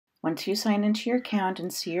Once you sign into your account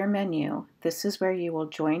and see your menu, this is where you will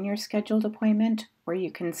join your scheduled appointment, or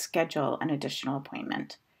you can schedule an additional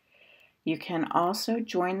appointment. You can also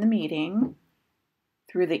join the meeting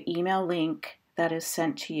through the email link that is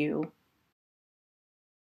sent to you.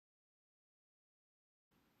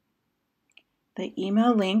 The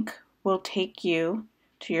email link will take you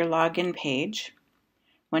to your login page.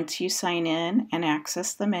 Once you sign in and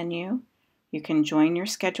access the menu, you can join your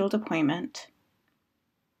scheduled appointment.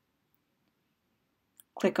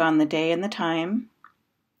 Click on the day and the time,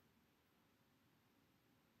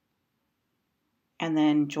 and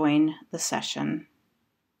then join the session.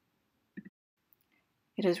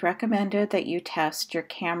 It is recommended that you test your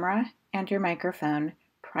camera and your microphone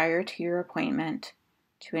prior to your appointment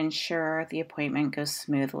to ensure the appointment goes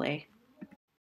smoothly.